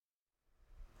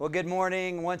Well, good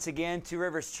morning once again to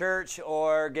Rivers Church,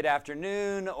 or good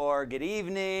afternoon, or good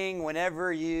evening,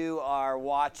 whenever you are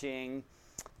watching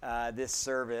this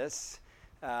service.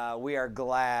 We are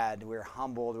glad, we're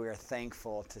humbled, we are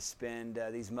thankful to spend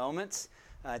these moments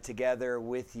together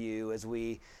with you as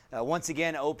we once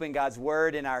again open God's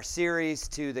Word in our series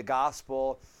to the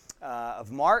Gospel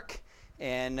of Mark.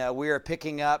 And we are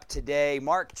picking up today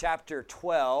Mark chapter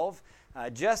 12,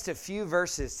 just a few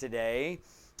verses today.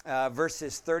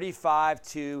 Verses 35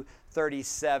 to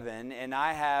 37, and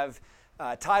I have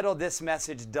titled this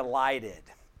message, Delighted.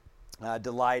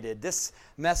 Delighted. This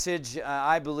message,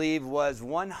 I believe, was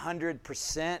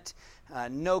 100%,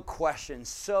 no question,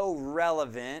 so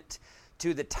relevant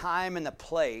to the time and the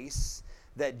place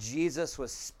that Jesus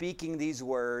was speaking these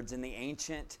words in the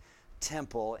ancient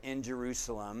temple in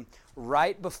Jerusalem,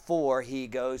 right before he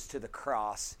goes to the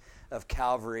cross of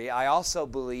Calvary. I also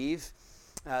believe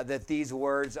that these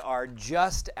words are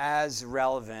just as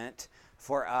relevant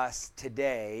for us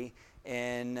today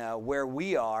in where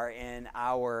we are in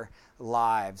our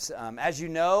lives. As you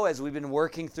know, as we've been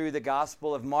working through the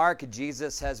Gospel of Mark,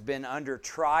 Jesus has been under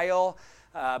trial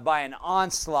by an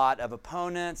onslaught of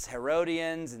opponents,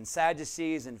 Herodians and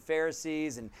Sadducees and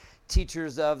Pharisees and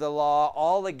teachers of the law,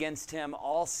 all against him,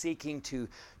 all seeking to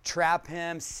trap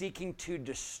him, seeking to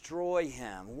destroy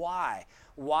him. Why?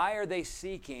 Why are they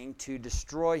seeking to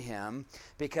destroy him?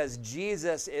 Because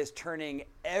Jesus is turning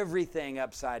everything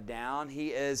upside down. He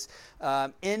is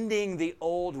ending the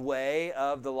old way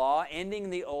of the law, ending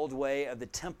the old way of the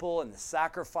temple and the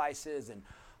sacrifices and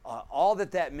all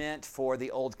that meant for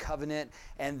the old covenant,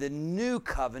 and the new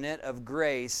covenant of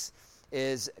grace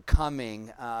is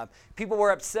coming. People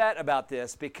were upset about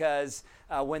this because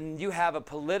when you have a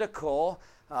political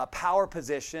power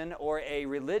position or a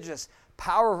religious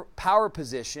power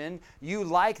position, you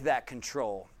like that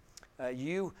control.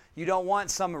 You don't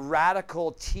want some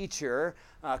radical teacher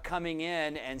coming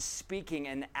in and speaking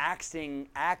and acting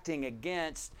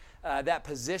against that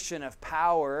position of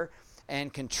power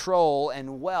and control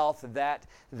and wealth that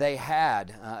they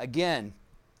had. Again,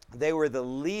 they were the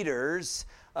leaders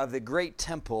of the great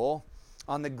temple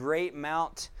on the great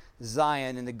Mount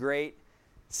Zion in the great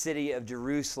city of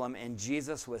Jerusalem, and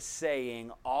Jesus was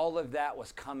saying all of that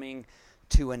was coming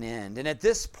to an end. And at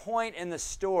this point in the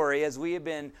story, as we have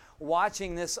been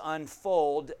watching this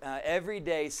unfold every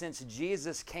day since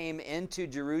Jesus came into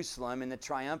Jerusalem in the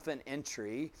triumphant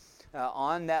entry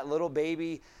on that little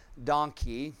baby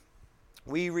donkey,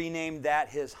 we renamed that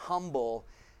his humble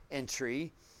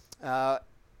entry.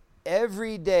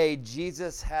 Every day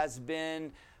Jesus has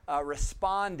been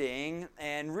responding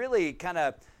and really kind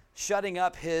of shutting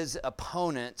up his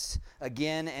opponents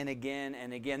again and again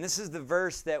and again. This is the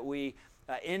verse that we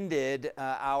ended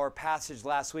our passage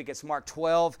last week. It's Mark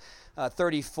 12,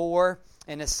 34,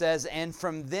 and it says, "And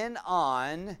from then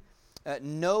on,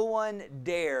 no one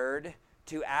dared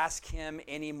to ask him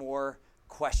any more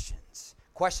questions."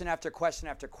 Question after question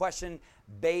after question,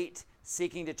 bait,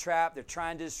 seeking to trap, they're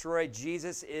trying to destroy.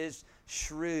 Jesus is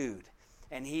shrewd,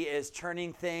 and he is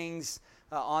turning things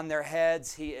on their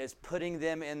heads. He is putting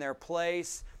them in their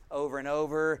place over and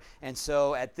over. And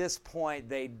so at this point,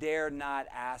 they dare not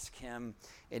ask him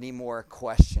any more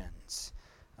questions.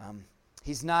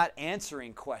 He's not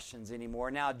answering questions anymore.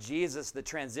 Now Jesus, the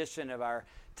transition of our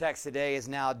text today is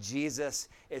now Jesus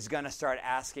is going to start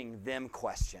asking them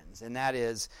questions. And that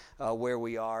is where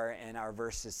we are in our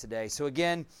verses today. So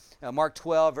again, Mark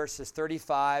 12, verses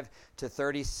 35 to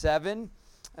 37.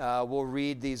 We'll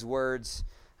read these words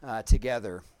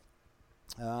together.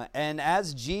 "And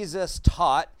as Jesus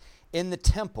taught in the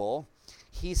temple,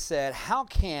 he said, 'How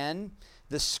can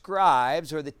the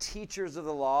scribes,'" or the teachers of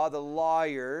the law, the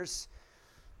lawyers,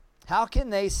 "how can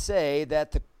they say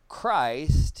that the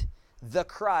Christ,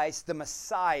 the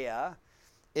Messiah,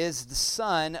 is the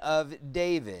son of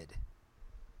David?"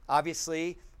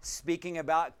 Obviously, speaking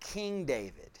about King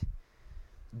David.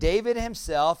 "David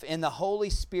himself in the Holy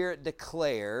Spirit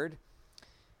declared,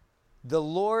 'The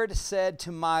Lord said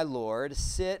to my Lord,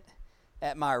 sit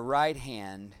at my right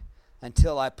hand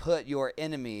until I put your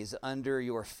enemies under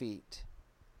your feet.'"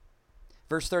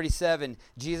 Verse 37,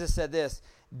 Jesus said this,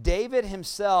 "David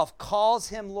himself calls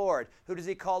him Lord." Who does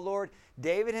he call Lord?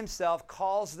 David himself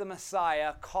calls the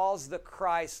Messiah, calls the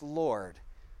Christ Lord.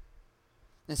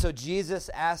 And so Jesus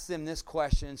asked them this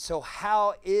question, so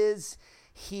how is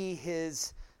he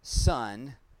his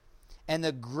son? And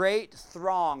the great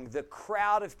throng, the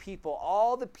crowd of people,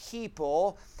 all the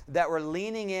people that were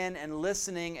leaning in and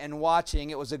listening and watching,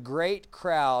 it was a great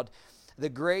crowd. The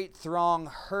great throng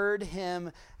heard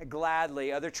him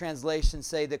gladly. Other translations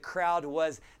say the crowd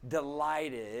was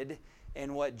delighted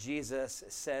in what Jesus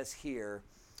says here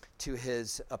to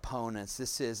his opponents.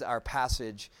 This is our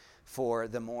passage for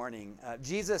the morning.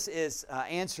 Jesus is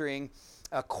answering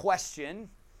a question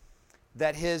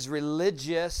that his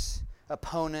religious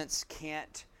opponents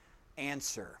can't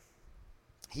answer.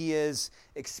 He is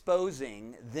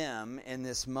exposing them in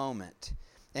this moment.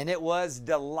 And it was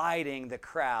delighting the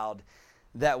crowd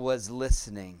that was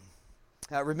listening.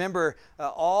 Remember,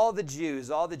 all the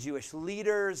Jews, all the Jewish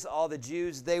leaders, all the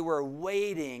Jews, they were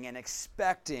waiting and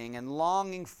expecting and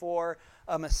longing for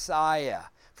a Messiah.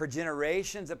 For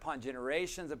generations upon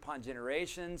generations upon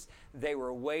generations, they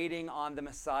were waiting on the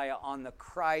Messiah, on the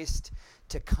Christ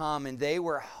to come. And they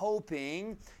were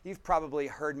hoping, you've probably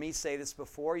heard me say this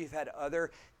before, you've had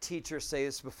other teachers say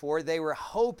this before, they were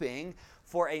hoping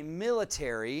for a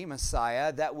military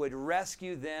Messiah that would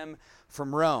rescue them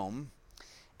from Rome.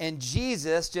 And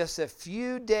Jesus, just a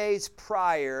few days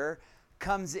prior,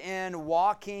 comes in,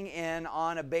 walking in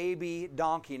on a baby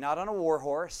donkey, not on a war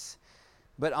horse,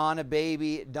 but on a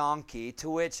baby donkey,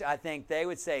 to which I think they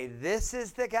would say, this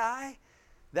is the guy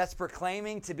that's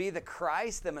proclaiming to be the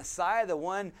Christ, the Messiah, the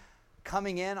one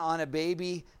coming in on a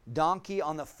baby donkey,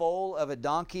 on the foal of a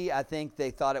donkey. I think they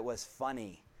thought it was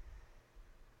funny.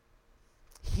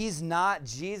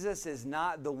 Jesus is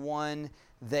not the one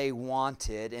they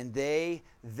wanted, and they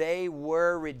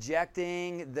were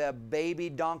rejecting the baby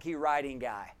donkey riding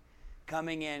guy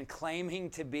coming in claiming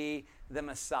to be the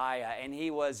Messiah. And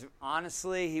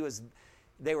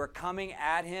they were coming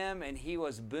at him, and he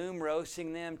was boom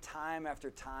roasting them time after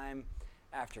time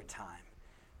after time.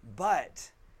 But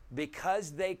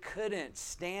because they couldn't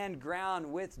stand ground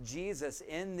with Jesus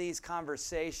in these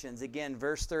conversations, again,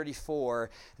 verse 34,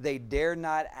 they dared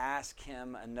not ask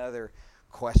him another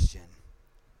question.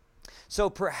 So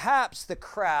perhaps the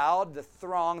crowd, the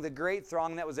throng, the great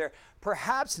throng that was there,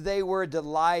 perhaps they were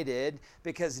delighted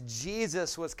because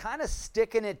Jesus was kind of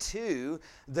sticking it to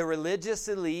the religious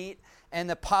elite and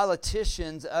the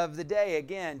politicians of the day.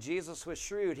 Again, Jesus was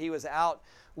shrewd. He was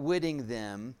outwitting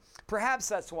them. Perhaps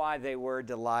that's why they were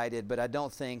delighted, but I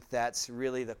don't think that's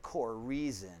really the core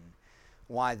reason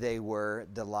why they were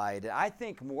delighted. I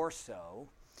think more so,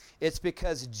 it's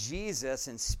because Jesus,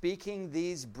 in speaking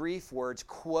these brief words,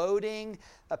 quoting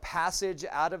a passage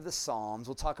out of the Psalms,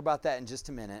 we'll talk about that in just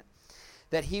a minute,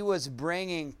 that he was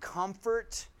bringing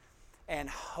comfort and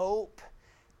hope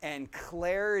and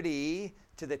clarity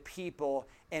to the people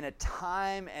in a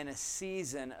time and a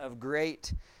season of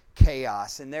great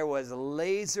chaos. And there was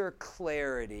laser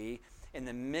clarity in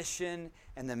the mission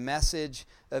and the message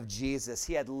of Jesus.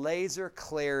 He had laser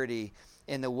clarity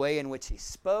in the way in which he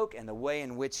spoke and the way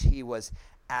in which he was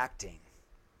acting.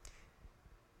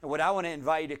 And what I want to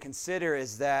invite you to consider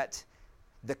is that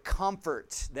the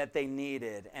comfort that they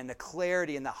needed and the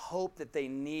clarity and the hope that they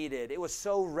needed, it was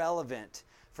so relevant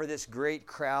for this great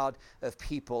crowd of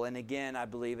people. And again, I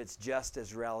believe it's just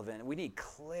as relevant. We need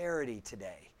clarity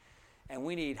today, and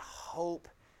we need hope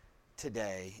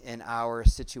today in our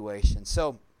situation.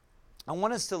 So I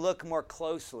want us to look more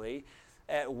closely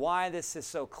at why this is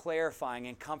so clarifying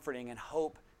and comforting and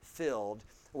hope-filled,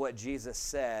 what Jesus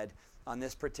said on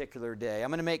this particular day. I'm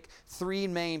going to make three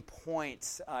main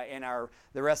points in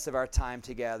the rest of our time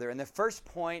together. And the first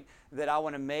point that I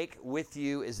want to make with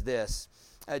you is this.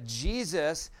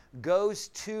 Jesus goes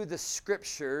to the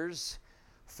Scriptures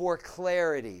for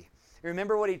clarity.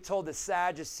 Remember what he told the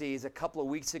Sadducees a couple of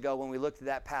weeks ago when we looked at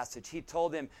that passage. He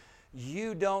told them,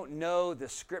 you don't know the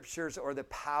Scriptures or the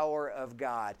power of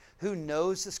God. Who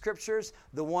knows the Scriptures?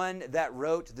 The one that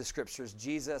wrote the Scriptures,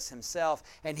 Jesus himself.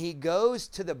 And he goes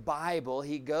to the Bible,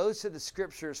 he goes to the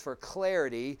Scriptures for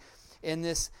clarity in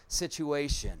this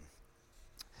situation.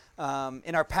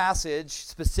 In our passage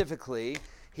specifically,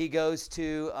 he goes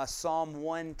to Psalm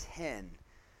 110,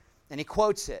 and he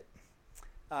quotes it.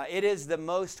 It is the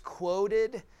most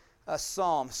quoted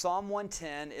psalm. Psalm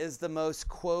 110 is the most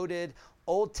quoted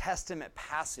Old Testament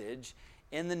passage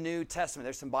in the New Testament.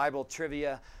 There's some Bible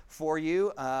trivia for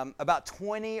you. About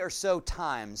 20 or so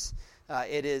times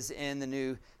it is in the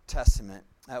New Testament.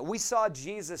 We saw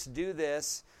Jesus do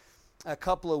this a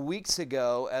couple of weeks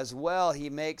ago as well. He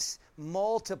makes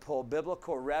multiple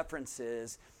biblical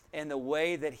references in the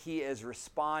way that he is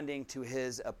responding to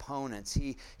his opponents.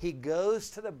 He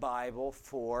goes to the Bible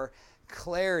for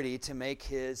clarity to make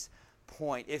his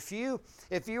point. If you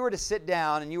were to sit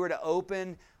down and you were to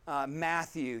open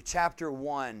Matthew chapter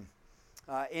 1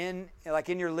 in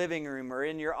your living room or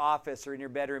in your office or in your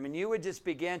bedroom, and you would just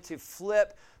begin to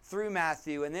flip through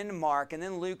Matthew and then Mark and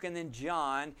then Luke and then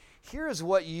John, here's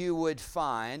what you would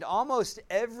find. Almost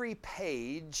every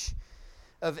page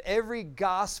of every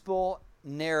gospel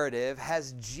narrative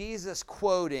has Jesus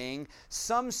quoting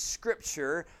some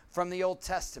scripture from the Old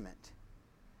Testament.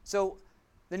 So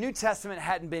the New Testament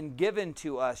hadn't been given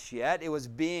to us yet. It was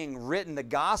being written. The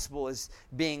gospel is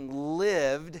being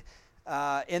lived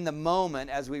in the moment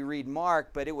as we read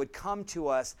Mark, but it would come to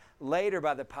us later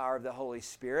by the power of the Holy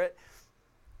Spirit.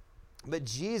 But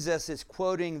Jesus is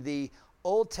quoting the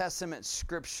Old Testament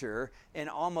scripture in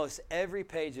almost every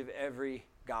page of every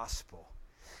gospel.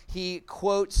 He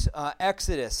quotes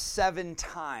Exodus 7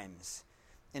 times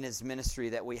in his ministry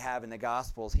that we have in the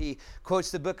Gospels. He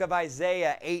quotes the book of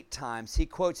Isaiah 8 times. He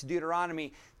quotes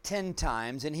Deuteronomy 10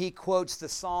 times. And he quotes the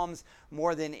Psalms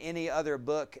more than any other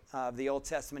book of the Old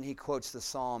Testament. He quotes the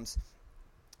Psalms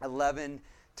 11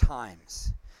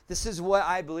 times. This is what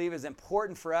I believe is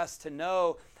important for us to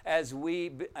know as we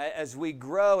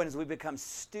grow and as we become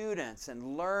students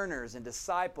and learners and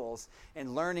disciples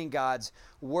in learning God's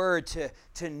Word,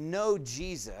 to know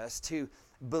Jesus, to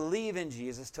believe in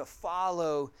Jesus, to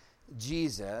follow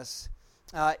Jesus,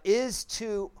 is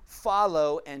to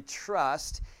follow and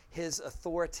trust his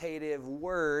authoritative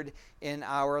word in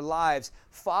our lives.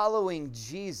 Following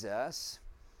Jesus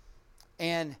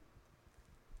and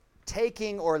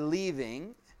taking or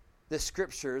leaving the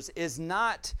scriptures is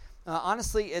not,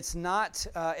 honestly, it's not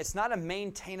a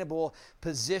maintainable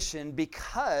position,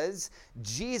 because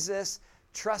Jesus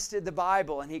trusted the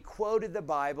Bible, and he quoted the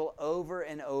Bible over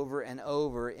and over and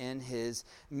over in his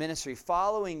ministry.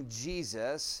 Following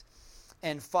Jesus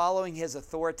and following his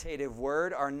authoritative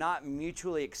word are not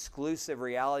mutually exclusive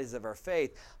realities of our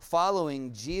faith.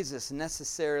 Following Jesus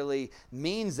necessarily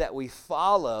means that we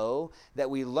follow, that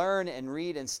we learn and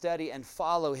read and study and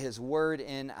follow his word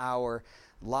in our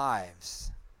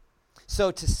lives.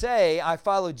 So to say, I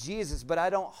follow Jesus, but I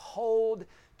don't hold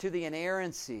to the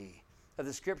inerrancy of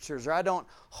the scriptures, or I don't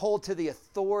hold to the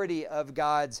authority of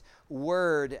God's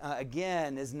word,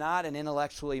 again, is not an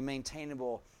intellectually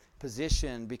maintainable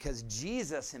position, because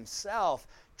Jesus himself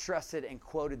trusted and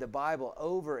quoted the Bible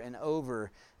over and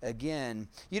over again.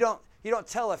 You don't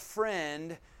tell a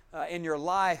friend in your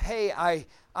life, hey,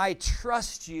 I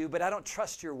trust you, but I don't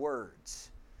trust your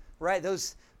words, right?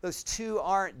 Those two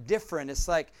aren't different. It's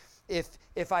like,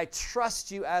 if I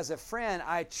trust you as a friend,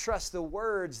 I trust the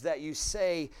words that you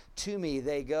say to me.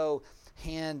 They go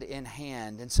hand in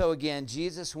hand. And so again,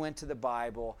 Jesus went to the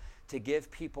Bible to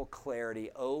give people clarity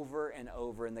over and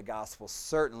over in the gospel.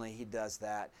 Certainly he does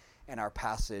that in our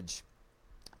passage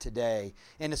today.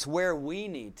 And it's where we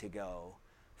need to go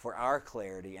for our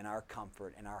clarity and our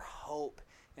comfort and our hope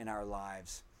in our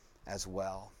lives as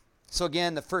well. So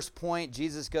again, the first point,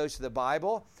 Jesus goes to the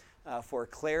Bible for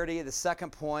clarity. The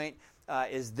second point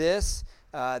is this,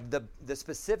 the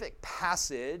specific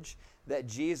passage that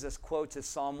Jesus quotes is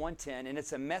Psalm 110, and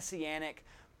it's a messianic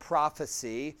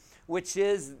prophecy, which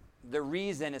is the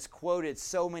reason it's quoted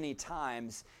so many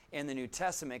times in the New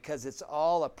Testament, because it's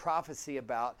all a prophecy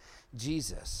about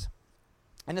Jesus.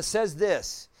 And it says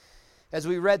this, as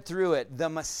we read through it, the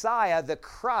Messiah, the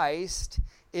Christ,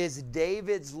 is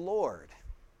David's Lord.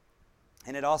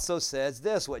 And it also says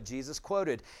this, what Jesus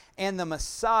quoted, and the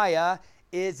Messiah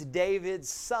is David's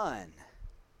son,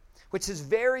 which is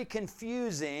very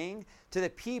confusing to the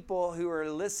people who are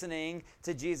listening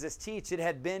to Jesus teach. It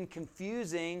had been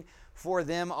confusing for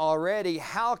them already.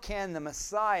 How can the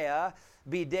Messiah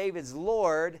be David's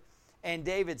Lord and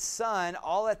David's son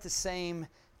all at the same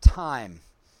time?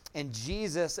 And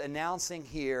Jesus announcing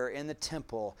here in the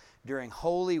temple during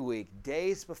Holy Week,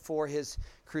 days before his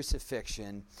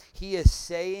crucifixion, he is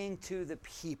saying to the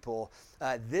people,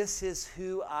 this is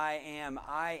who I am.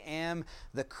 I am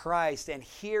the Christ. And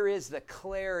here is the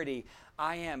clarity.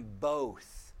 I am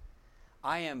both.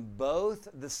 I am both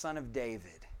the son of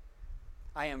David.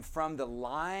 I am from the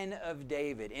line of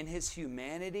David. In his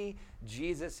humanity,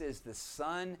 Jesus is the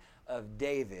son of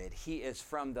David. He is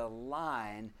from the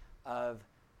line of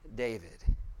David.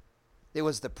 It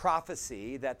was the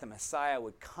prophecy that the Messiah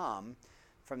would come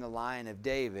from the line of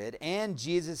David. And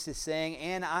Jesus is saying,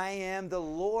 and I am the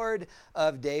Lord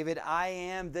of David. I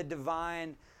am the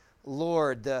divine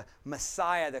Lord. The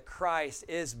Messiah, the Christ,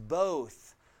 is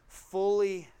both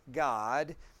fully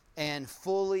God and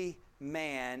fully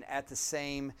man at the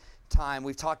same time.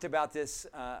 We've talked about this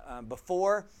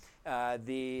before.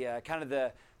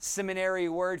 The seminary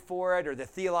word for it, or the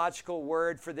theological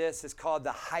word for this, is called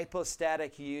the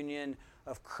hypostatic union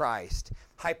of Christ.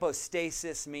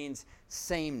 Hypostasis means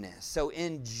sameness. So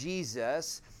in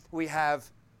Jesus, we have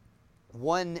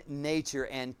one nature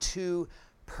and two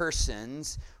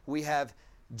persons. We have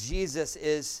Jesus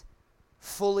is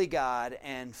fully God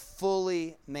and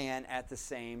fully man at the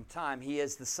same time. He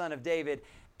is the son of David,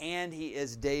 and he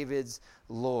is David's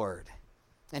Lord.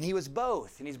 And he was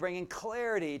both. And he's bringing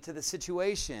clarity to the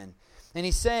situation. And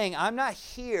he's saying, I'm not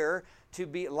here to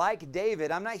be like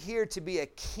David. I'm not here to be a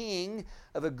king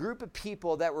of a group of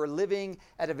people that were living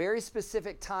at a very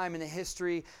specific time in the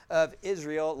history of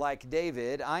Israel like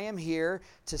David. I am here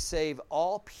to save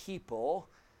all people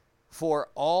for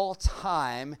all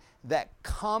time that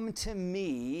come to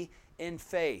me in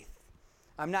faith.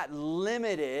 I'm not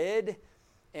limited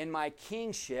in my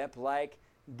kingship like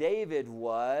David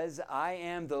was. I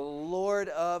am the Lord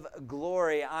of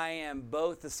glory. I am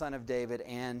both the Son of David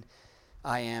and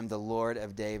I am the Lord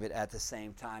of David at the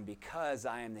same time, because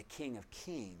I am the King of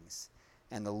kings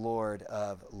and the Lord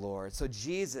of lords. So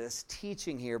Jesus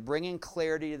teaching here, bringing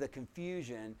clarity to the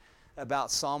confusion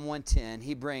about Psalm 110.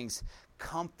 He brings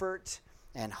comfort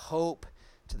and hope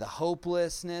to the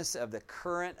hopelessness of the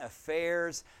current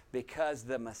affairs because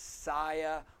the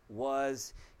Messiah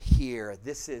was here.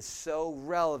 This is so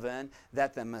relevant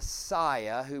that the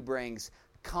Messiah, who brings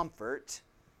comfort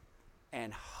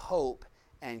and hope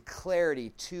and clarity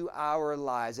to our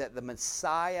lives, that the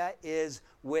Messiah is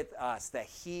with us, that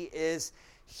he is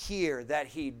here, that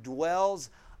he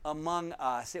dwells among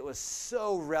us. It was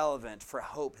so relevant for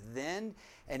hope then,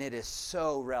 and it is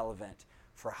so relevant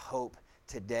for hope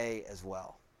today as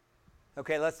well.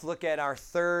 Okay, let's look at our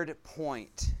third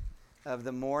point of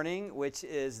the morning, which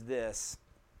is this.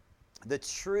 The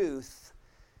truth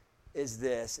is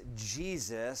this: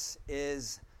 Jesus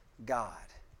is God.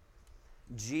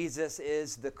 Jesus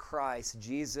is the Christ.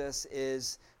 Jesus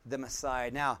is the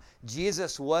Messiah. Now,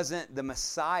 Jesus wasn't the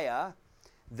Messiah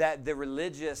that the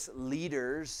religious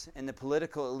leaders and the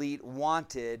political elite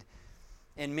wanted.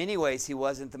 In many ways, he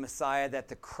wasn't the Messiah that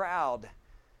the crowd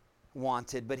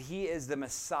wanted, but he is the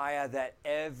Messiah that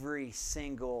every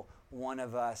single one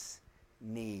of us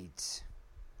needs.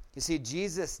 You see,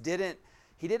 Jesus didn't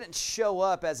show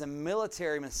up as a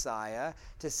military Messiah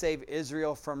to save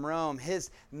Israel from Rome. His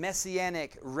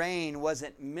messianic reign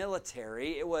wasn't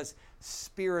military, it was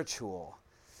spiritual.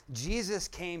 Jesus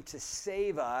came to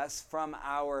save us from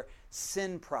our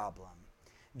sin problem.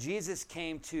 Jesus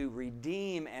came to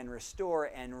redeem and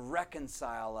restore and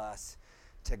reconcile us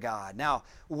to God. Now,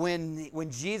 when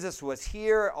Jesus was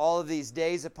here, all of these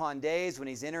days upon days, when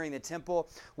he's entering the temple,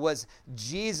 was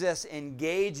Jesus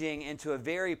engaging into a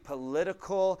very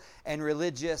political and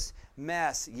religious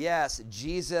mess? Yes,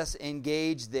 Jesus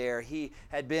engaged there. He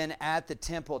had been at the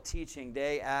temple teaching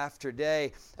day after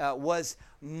day. Was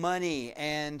money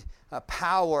and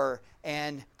power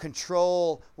and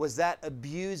control, was that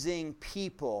abusing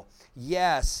people?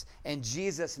 Yes, and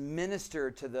Jesus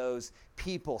ministered to those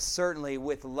people, certainly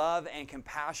with love and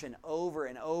compassion over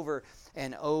and over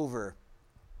and over.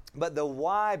 But the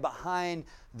why behind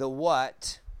the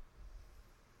what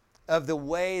of the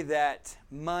way that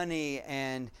money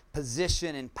and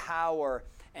position and power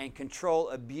and control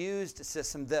abused the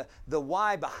system, the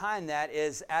why behind that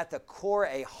is at the core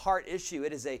a heart issue.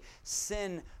 It is a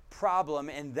sin problem,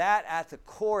 and that at the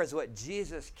core is what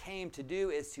Jesus came to do,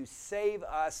 is to save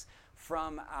us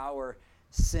from our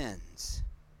sins.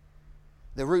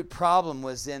 The root problem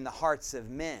was in the hearts of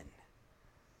men,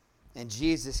 and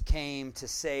Jesus came to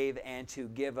save and to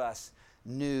give us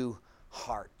new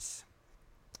hearts.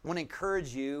 I want to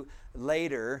encourage you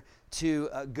later to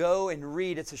go and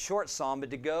read. It's a short psalm, but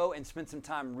to go and spend some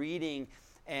time reading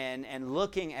and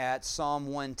looking at Psalm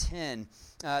 110.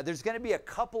 There's going to be a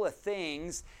couple of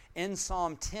things in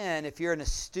Psalm 10, if you're an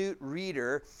astute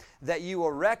reader, that you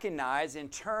will recognize in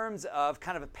terms of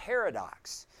kind of a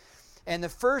paradox. And the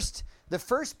first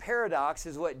paradox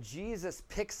is what Jesus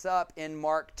picks up in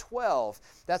Mark 12.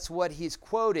 That's what he's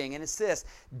quoting, and it's this: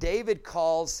 David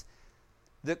calls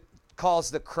the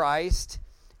Christ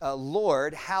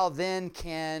Lord. How then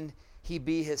can he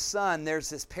be his son? There's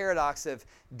this paradox of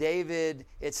David,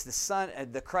 it's the son,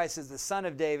 the Christ is the son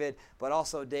of David, but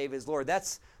also David's Lord.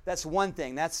 That's one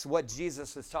thing. That's what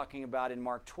Jesus was talking about in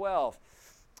Mark 12.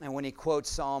 And when he quotes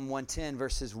Psalm 110,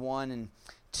 verses 1 and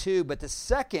 2. But the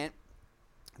second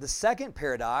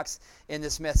paradox in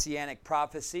this messianic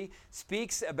prophecy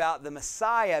speaks about the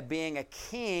Messiah being a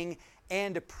king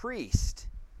and a priest.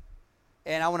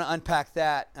 And I want to unpack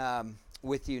that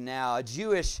with you now. A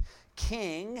Jewish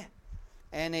king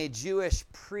and a Jewish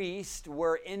priest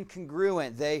were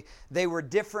incongruent. They were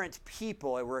different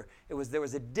people. There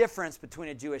was a difference between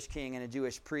a Jewish king and a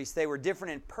Jewish priest. They were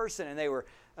different in person, and they were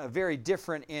very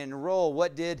different in role.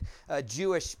 What did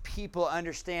Jewish people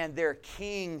understand their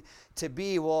king to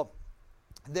be? Well,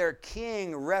 their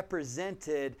king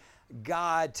represented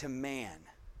God to man.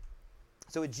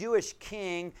 So a Jewish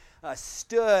king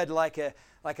stood like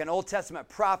like an Old Testament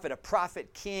prophet, a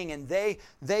prophet king, and they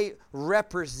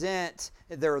represent,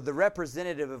 they're the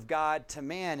representative of God to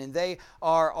man, and they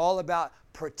are all about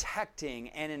protecting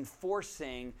and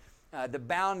enforcing the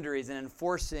boundaries and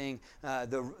enforcing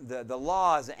the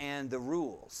laws and the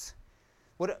rules.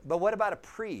 But what about a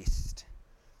priest?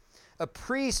 A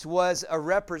priest was a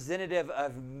representative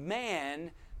of man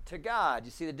to God.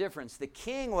 You see the difference? The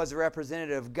king was a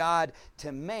representative of God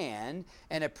to man,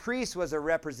 and a priest was a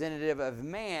representative of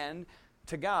man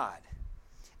to God.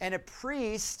 And a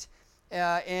priest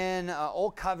in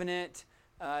Old Covenant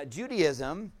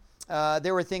Judaism,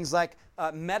 there were things like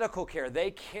medical care.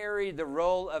 They carried the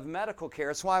role of medical care.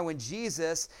 That's why when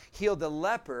Jesus healed the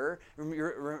leper,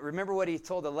 remember what he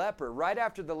told the leper? Right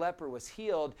after the leper was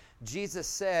healed, Jesus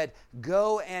said,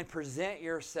 go and present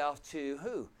yourself to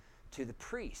who? To the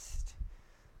priest.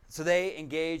 So they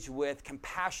engaged with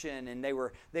compassion, and they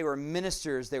were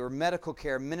ministers. They were medical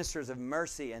care, ministers of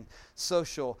mercy and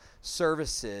social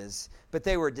services. But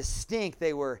they were distinct.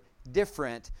 They were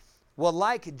different. Well,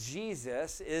 like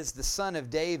Jesus is the Son of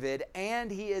David and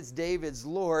he is David's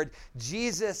Lord,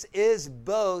 Jesus is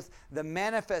both the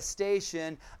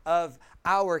manifestation of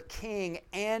our King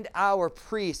and our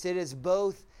priest. It is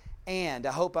both and.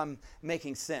 I hope I'm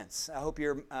making sense. I hope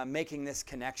you're making this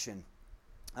connection.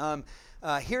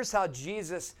 Here's how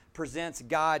Jesus presents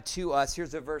God to us.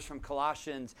 Here's a verse from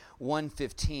Colossians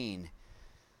 1:15.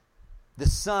 The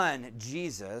Son,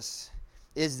 Jesus,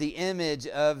 is the image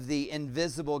of the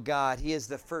invisible God. He is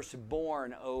the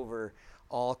firstborn over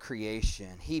all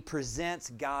creation. He presents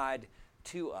God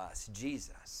to us,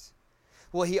 Jesus.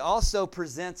 Well, he also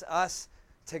presents us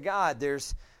to God.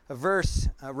 There's a verse,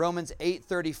 Romans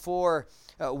 8:34,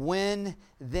 when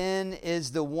then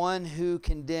is the one who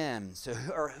condemns?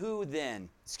 Or who then?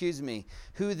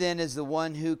 Who then is the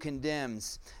one who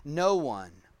condemns? No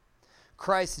one.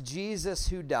 Christ Jesus,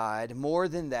 who died, more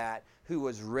than that, who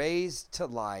was raised to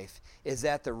life, is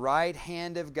at the right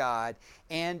hand of God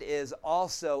and is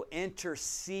also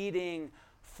interceding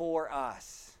for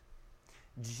us.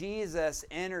 Jesus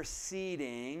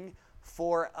interceding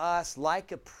for us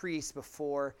like a priest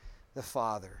before the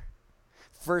Father.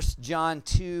 1 John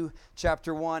 2,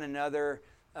 chapter 1, another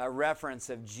reference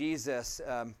of Jesus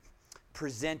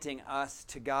presenting us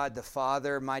to God the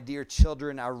Father. My dear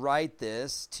children, I write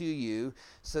this to you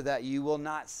so that you will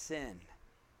not sin.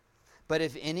 But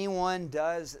if anyone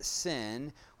does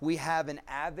sin, we have an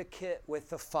advocate with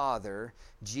the Father,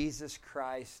 Jesus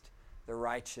Christ, the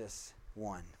righteous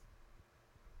one.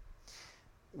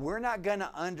 We're not going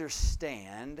to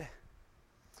understand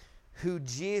who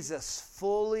Jesus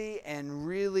fully and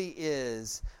really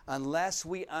is unless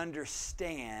we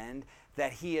understand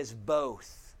that he is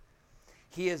both.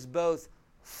 He is both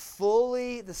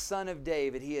fully the Son of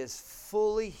David. He is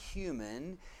fully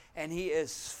human, and he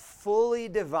is fully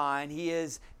divine. He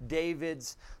is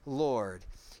David's Lord.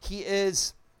 He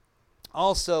is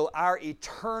also our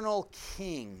eternal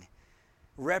King,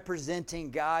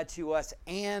 representing God to us,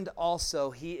 and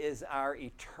also he is our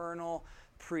eternal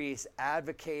priest,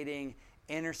 advocating,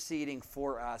 interceding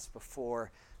for us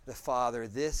before the Father.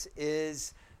 This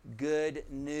is good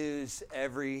news,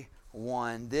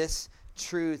 everyone. This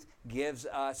truth gives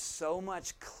us so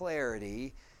much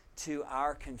clarity to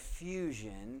our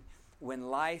confusion when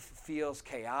life feels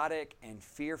chaotic and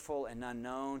fearful and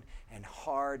unknown and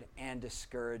hard and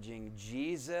discouraging.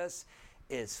 Jesus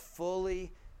is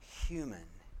fully human.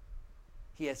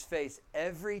 He has faced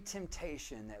every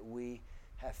temptation that we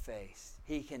have faced.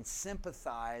 He can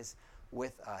sympathize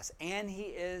with us. And he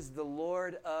is the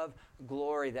Lord of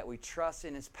glory, that we trust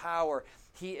in his power.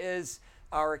 He is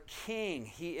our King.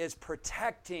 He is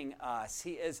protecting us.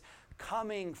 He is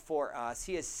coming for us.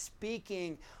 He is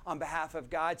speaking on behalf of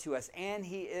God to us. And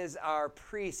he is our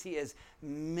priest. He is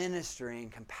ministering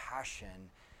compassion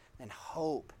and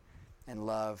hope and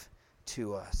love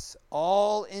to us.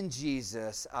 All in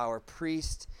Jesus, our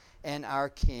priest and our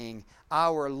King,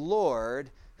 our Lord,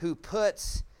 who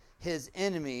puts his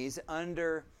enemies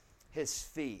under his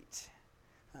feet.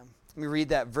 Let me read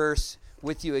that verse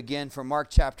with you again from Mark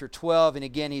chapter 12. And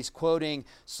again, he's quoting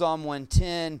Psalm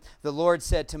 110. The Lord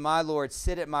said to my Lord,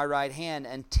 sit at my right hand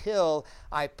until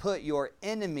I put your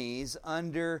enemies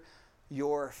under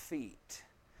your feet.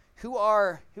 Who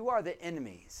are the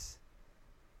enemies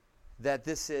that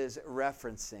this is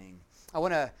referencing? I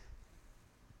want to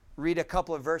read a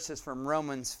couple of verses from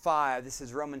Romans 5. This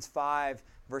is Romans 5,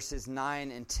 verses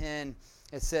 9 and 10.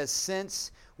 It says,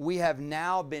 since we have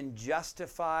now been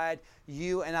justified,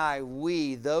 you and I,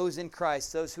 we, those in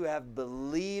Christ, those who have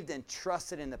believed and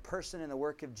trusted in the person and the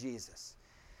work of Jesus.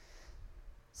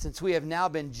 Since we have now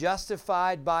been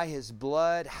justified by his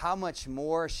blood, how much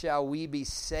more shall we be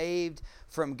saved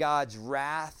from God's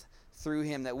wrath through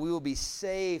him? That we will be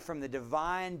saved from the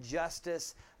divine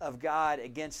justice of God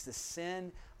against the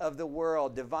sin of the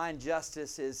world. Divine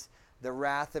justice is the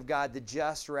wrath of God, the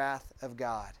just wrath of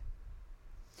God.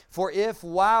 For if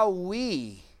while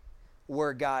we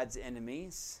were God's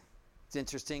enemies, it's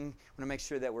interesting. I want to make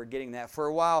sure that we're getting that. For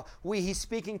a while, he's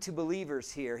speaking to believers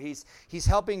here. He's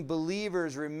helping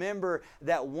believers remember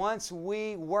that once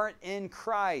we weren't in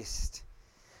Christ,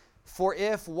 for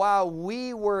if while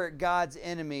we were God's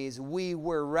enemies, we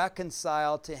were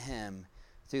reconciled to him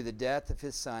through the death of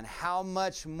his Son, how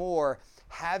much more,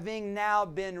 having now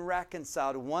been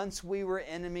reconciled, once we were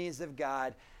enemies of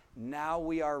God, now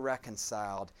we are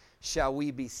reconciled, shall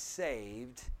we be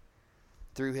saved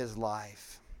through his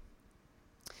life.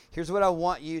 Here's what I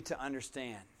want you to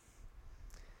understand.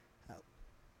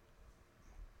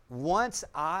 Once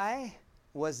I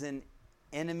was an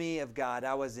enemy of God,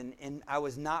 I was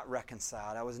not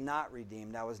reconciled. I was not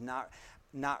redeemed. I was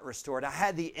not restored. I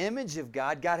had the image of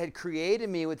God. God had created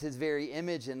me with his very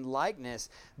image and likeness,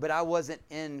 but I wasn't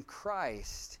in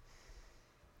Christ.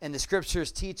 And the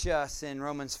scriptures teach us in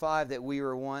Romans 5 that we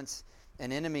were once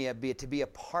an enemy, to be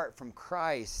apart from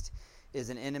Christ is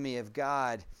an enemy of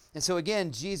God. And so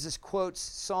again, Jesus quotes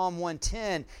Psalm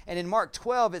 110, and in Mark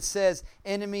 12 it says,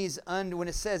 when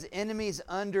it says enemies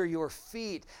under your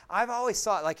feet, I've always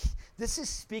thought like this is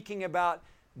speaking about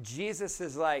Jesus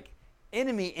as like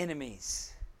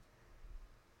enemies.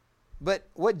 But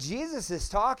what Jesus is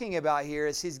talking about here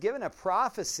is he's given a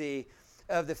prophecy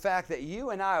of the fact that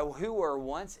you and I, who were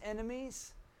once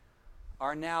enemies,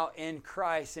 are now in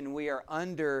Christ and we are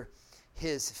under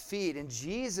his feet. And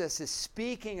Jesus is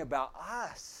speaking about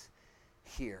us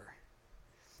here.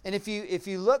 And if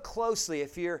you look closely,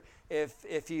 if you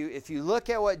look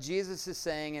at what Jesus is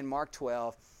saying in Mark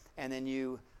 12, and then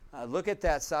you look at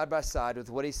that side by side with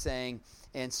what he's saying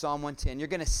in Psalm 110, you're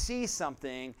going to see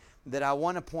something that I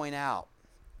want to point out.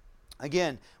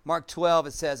 Again, Mark 12,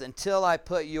 it says, until I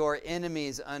put your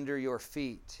enemies under your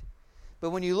feet. But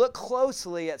when you look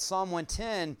closely at Psalm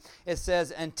 110, it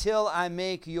says, until I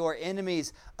make your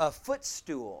enemies a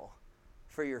footstool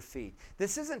for your feet.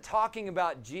 This isn't talking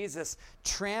about Jesus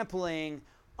trampling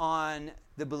on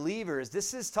the believers.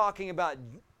 This is talking about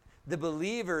the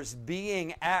believers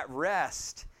being at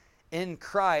rest in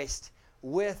Christ,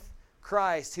 with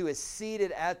Christ, who is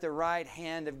seated at the right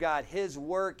hand of God. His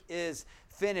work is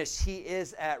finished. He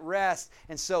is at rest.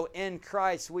 And so in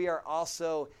Christ, we are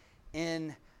also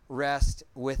in rest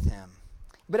with him.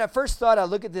 But at first thought, I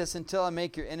look at this, until I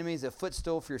make your enemies a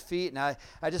footstool for your feet. And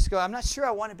I just go, I'm not sure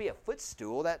I want to be a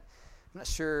footstool. I'm not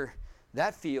sure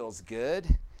that feels good.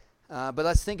 But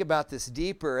let's think about this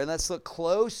deeper, and let's look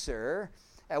closer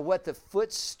at what the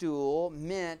footstool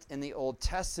meant in the Old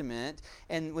Testament.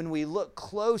 And when we look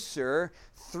closer,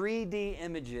 3D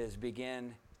images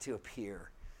begin to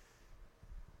appear.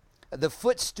 The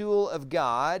footstool of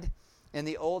God in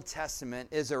the Old Testament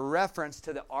is a reference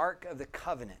to the Ark of the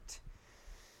Covenant.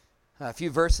 A few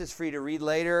verses for you to read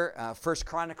later. 1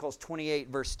 Chronicles 28,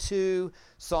 verse 2,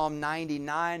 Psalm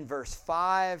 99, verse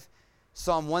 5,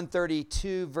 Psalm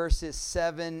 132, verses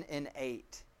 7 and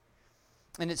 8.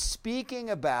 And it's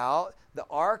speaking about the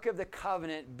Ark of the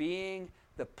Covenant being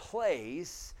the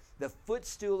place, the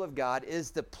footstool of God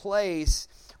is the place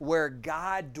where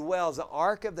God dwells. The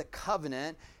Ark of the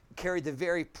Covenant carried the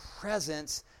very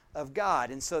presence of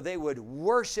God. And so they would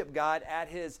worship God at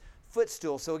his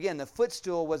footstool. So again, the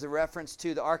footstool was a reference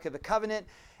to the Ark of the Covenant,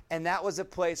 and that was a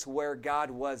place where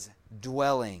God was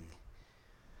dwelling.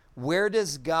 Where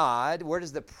does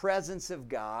the presence of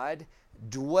God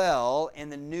dwell in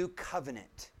the new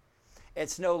covenant?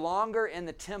 It's no longer in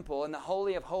the temple, in the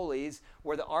Holy of Holies,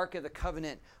 where the Ark of the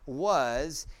Covenant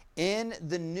was. In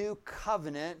the new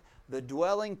covenant, the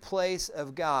dwelling place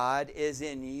of God is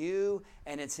in you,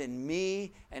 and it's in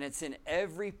me, and it's in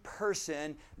every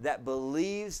person that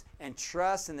believes and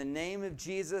trusts in the name of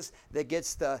Jesus, that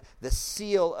gets the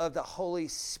seal of the Holy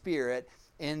Spirit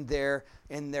in their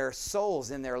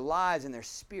souls, in their lives, in their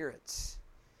spirits.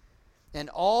 And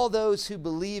all those who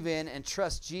believe in and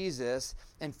trust Jesus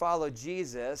and follow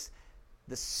Jesus,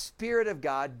 the Spirit of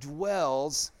God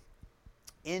dwells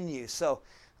in you. So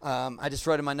I just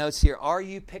wrote in my notes here, are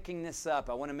you picking this up?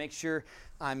 I want to make sure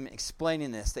I'm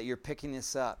explaining this, that you're picking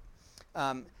this up.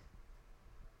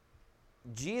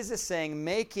 Jesus saying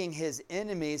making his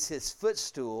enemies his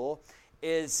footstool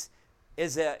is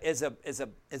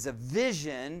a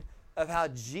vision of how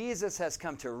Jesus has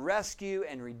come to rescue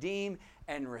and redeem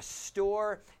and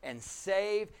restore and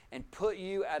save and put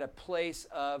you at a place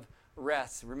of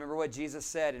rest. Remember what Jesus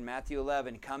said in Matthew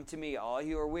 11, "Come to me, all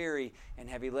you are weary and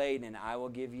heavy laden, and I will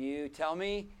give you," tell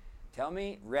me,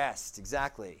 rest.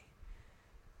 Exactly.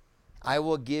 I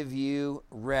will give you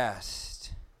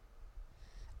rest.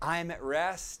 I'm at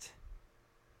rest.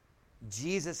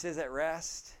 Jesus is at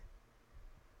rest.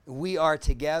 We are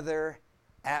together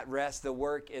at rest. The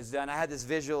work is done. I had this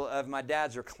visual of my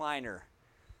dad's recliner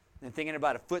and thinking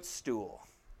about a footstool.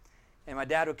 And my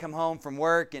dad would come home from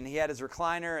work, and he had his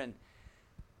recliner, and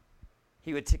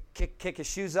he would kick his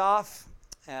shoes off,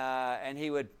 and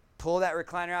he would pull that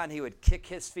recliner out, and he would kick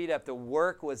his feet up. The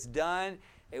work was done.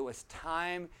 It was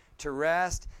time to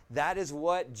rest. That is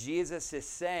what Jesus is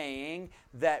saying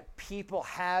that people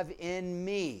have in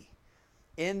me.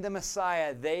 In the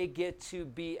Messiah, they get to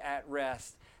be at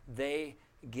rest. They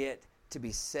get to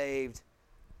be saved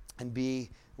and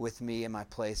be with me in my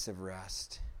place of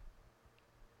rest.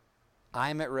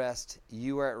 I'm at rest.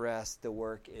 You are at rest. The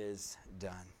work is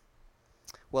done.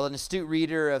 Well, an astute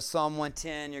reader of Psalm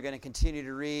 110, you're going to continue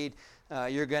to read.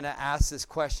 You're going to ask this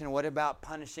question, what about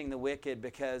punishing the wicked?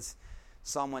 Because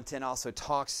Psalm 110 also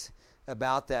talks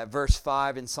about that. Verse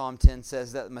 5 in Psalm 10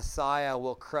 says that the Messiah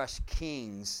will crush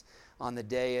kings on the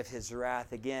day of his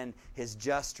wrath. Again, his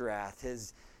just wrath,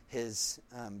 his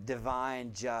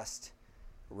divine just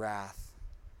wrath.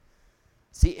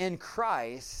 See, in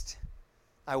Christ,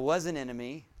 I was an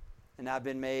enemy, and I've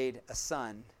been made a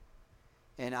son,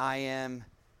 and I am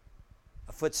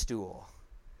a footstool.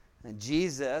 And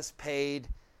Jesus paid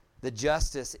the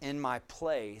justice in my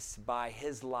place by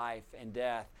his life and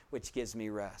death, which gives me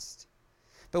rest.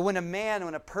 But when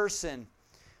a person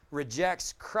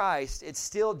rejects Christ, it's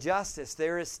still justice.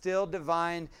 There is still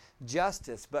divine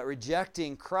justice. But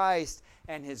rejecting Christ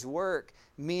and his work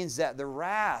means that the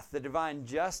wrath, the divine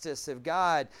justice of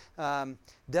God,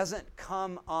 doesn't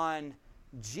come on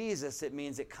Jesus. It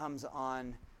means it comes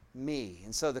on me.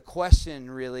 And so the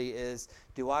question really is,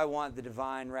 do I want the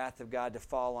divine wrath of God to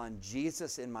fall on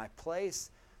Jesus in my place,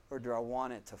 or do I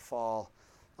want it to fall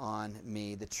on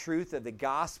me? The truth of the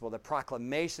gospel, the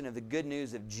proclamation of the good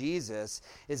news of Jesus,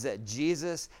 is that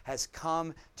Jesus has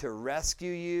come to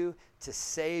rescue you, to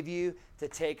save you, to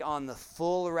take on the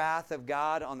full wrath of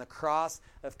God on the cross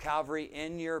of Calvary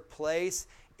in your place,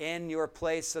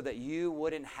 so that you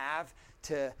wouldn't have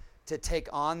to take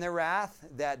on the wrath,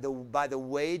 that by the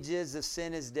wages of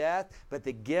sin is death, but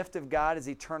the gift of God is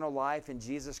eternal life in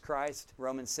Jesus Christ,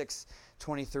 Romans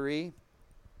 6:23.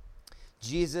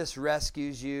 Jesus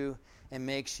rescues you and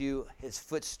makes you his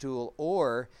footstool,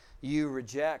 or you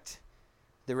reject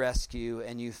the rescue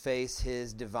and you face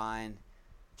his divine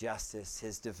justice,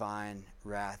 his divine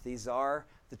wrath. These are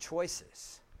the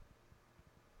choices.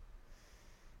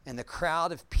 And the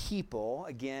crowd of people,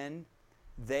 again,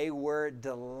 they were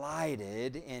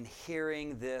delighted in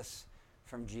hearing this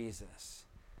from Jesus.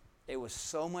 It was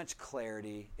so much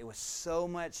clarity. It was so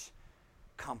much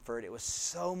comfort. It was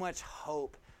so much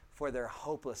hope for their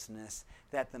hopelessness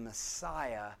that the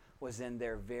Messiah was in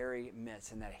their very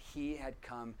midst and that he had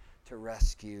come to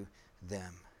rescue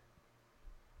them.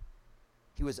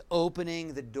 He was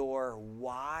opening the door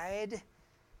wide.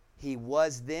 He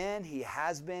was then, he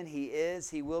has been, he is,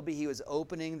 he will be. He was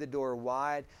opening the door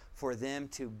wide for them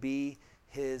to be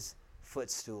his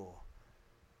footstool,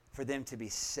 for them to be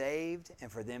saved,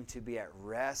 and for them to be at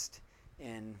rest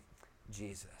in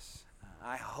Jesus.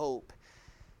 I hope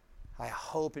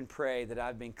and pray that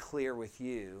I've been clear with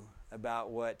you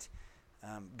about what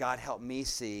God helped me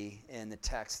see in the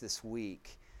text this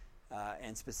week,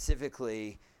 and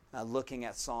specifically looking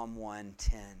at Psalm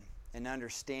 110 and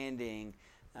understanding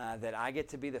that I get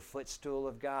to be the footstool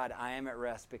of God. I am at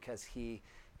rest because he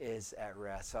is at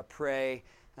rest. So I pray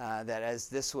that as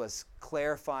this was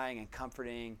clarifying and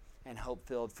comforting and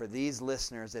hope-filled for these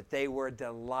listeners, that they were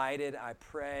delighted. I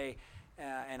pray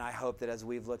and I hope that as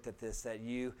we've looked at this, that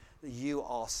you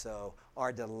also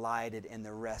are delighted in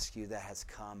the rescue that has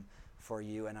come for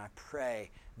you. And I pray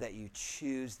that you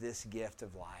choose this gift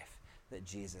of life that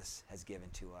Jesus has given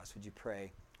to us. Would you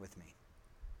pray with me?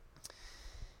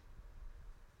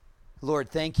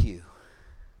 Lord, thank you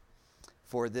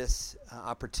for this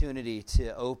opportunity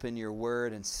to open your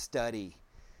word and study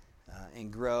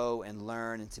and grow and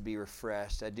learn and to be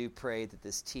refreshed. I do pray that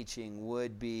this teaching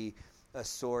would be a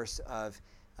source of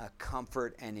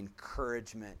comfort and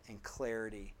encouragement and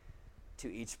clarity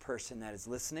to each person that is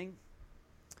listening,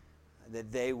 that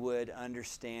they would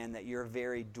understand that your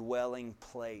very dwelling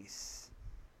place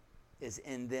is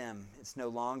in them. It's no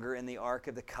longer in the Ark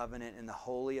of the Covenant in the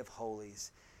Holy of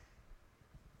Holies,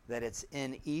 that it's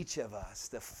in each of us,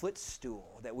 the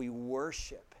footstool that we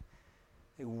worship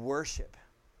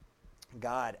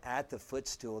God, at the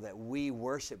footstool, that we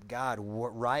worship God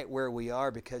right where we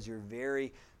are because your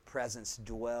very presence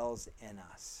dwells in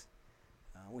us.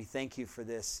 We thank you for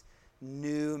this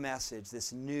new message,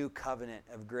 this new covenant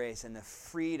of grace, and the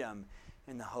freedom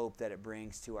and the hope that it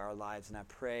brings to our lives. And I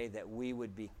pray that we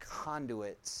would be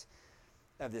conduits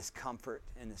of this comfort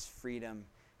and this freedom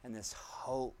and this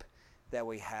hope that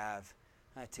we have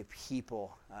to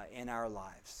people in our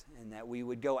lives, and that we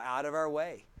would go out of our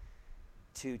way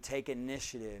to take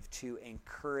initiative to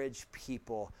encourage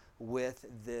people with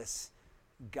this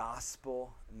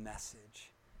gospel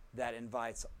message that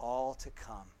invites all to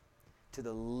come to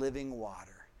the living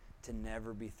water, to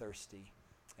never be thirsty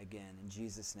again. In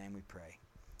Jesus' name we pray.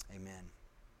 Amen.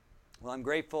 Well, I'm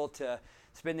grateful to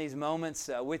spend these moments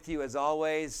with you as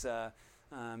always.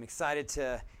 I'm excited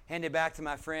to hand it back to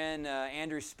my friend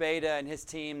Andrew Spada and his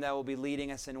team that will be leading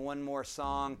us in one more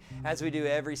song. As we do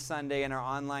every Sunday in our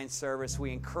online service,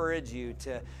 we encourage you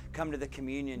to come to the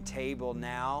communion table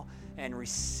now and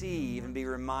receive and be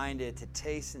reminded to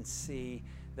taste and see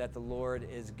that the Lord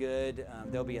is good.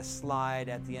 There'll be a slide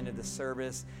at the end of the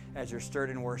service as you're stirred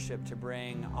in worship to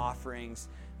bring offerings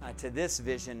to this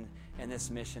vision and this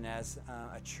mission as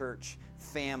a church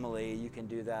family. You can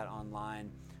do that online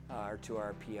or to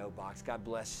our P.O. box. God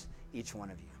bless each one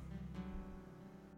of you.